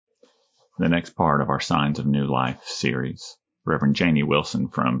the next part of our Signs of New Life series. Reverend Janie Wilson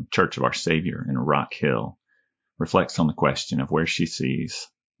from Church of Our Savior in Rock Hill reflects on the question of where she sees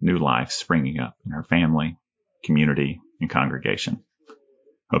new life springing up in her family, community, and congregation.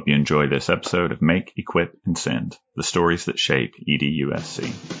 Hope you enjoy this episode of Make, Equip, and Send, the stories that shape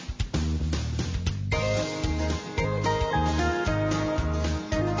EDUSC.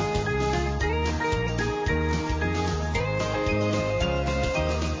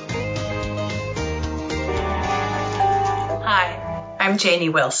 I'm Janie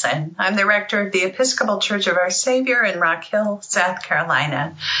Wilson. I'm the rector of the Episcopal Church of Our Savior in Rock Hill, South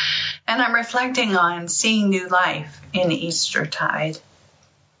Carolina, and I'm reflecting on seeing new life in Eastertide.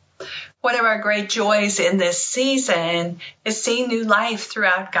 One of our great joys in this season is seeing new life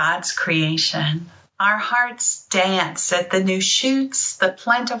throughout God's creation. Our hearts dance at the new shoots, the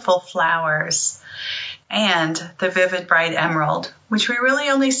plentiful flowers, and the vivid bright emerald, which we really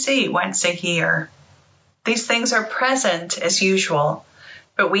only see once a year. These things are present as usual,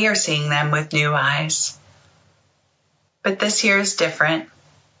 but we are seeing them with new eyes. But this year is different.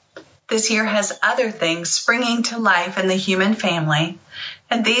 This year has other things springing to life in the human family,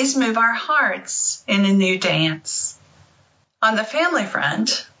 and these move our hearts in a new dance. On the family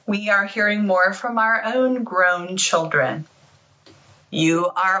front, we are hearing more from our own grown children.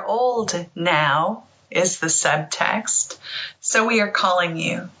 You are old now, is the subtext, so we are calling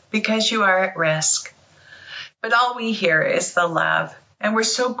you because you are at risk. But all we hear is the love, and we're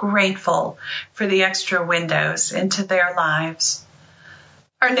so grateful for the extra windows into their lives.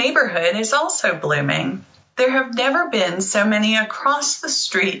 Our neighborhood is also blooming. There have never been so many across the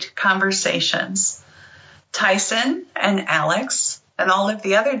street conversations. Tyson and Alex and all of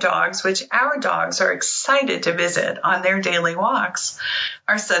the other dogs, which our dogs are excited to visit on their daily walks,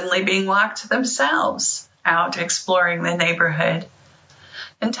 are suddenly being walked themselves out exploring the neighborhood.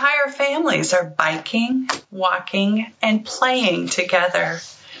 Entire families are biking, walking, and playing together.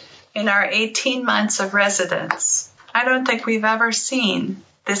 In our 18 months of residence, I don't think we've ever seen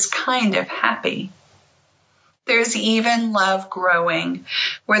this kind of happy. There's even love growing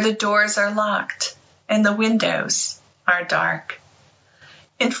where the doors are locked and the windows are dark.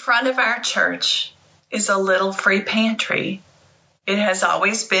 In front of our church is a little free pantry. It has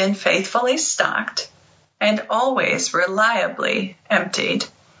always been faithfully stocked and always reliably emptied.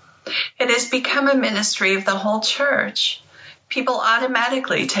 It has become a ministry of the whole church. People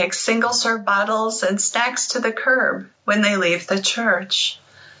automatically take single-serve bottles and snacks to the curb when they leave the church.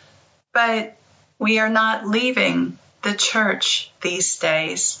 But we are not leaving the church these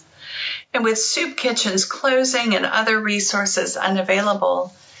days. And with soup kitchens closing and other resources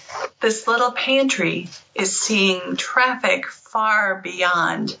unavailable, this little pantry is seeing traffic far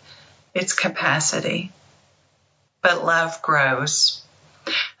beyond its capacity. But love grows.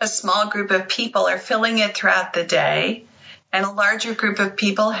 A small group of people are filling it throughout the day, and a larger group of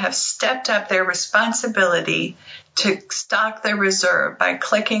people have stepped up their responsibility to stock the reserve by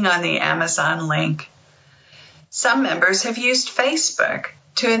clicking on the Amazon link. Some members have used Facebook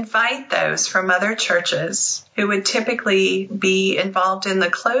to invite those from other churches who would typically be involved in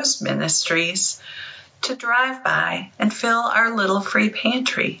the closed ministries to drive by and fill our little free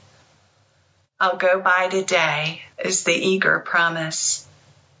pantry. I'll go by today is the eager promise.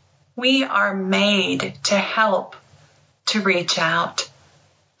 We are made to help, to reach out,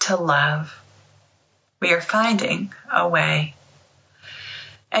 to love. We are finding a way.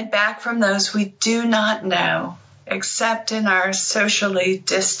 And back from those we do not know, except in our socially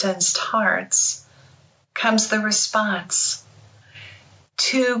distanced hearts, comes the response.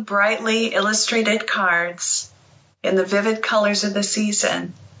 2 brightly illustrated cards in the vivid colors of the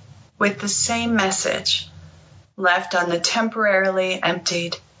season with the same message left on the temporarily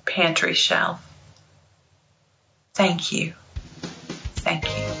emptied pantry shelf. Thank you. Thank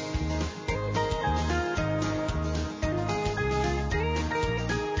you.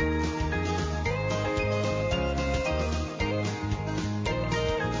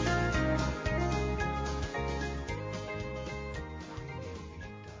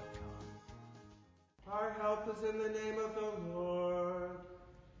 Our help is in the name of the Lord,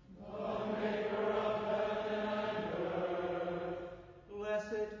 the maker of heaven and earth.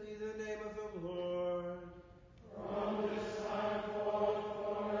 Blessed be the name of the Lord, from this time forth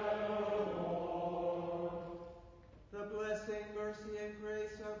forevermore. The blessing, mercy, and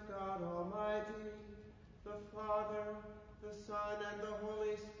grace of God Almighty, the Father, the Son, and the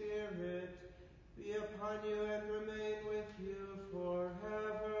Holy Spirit be upon you and remain with you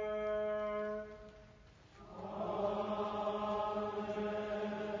forever.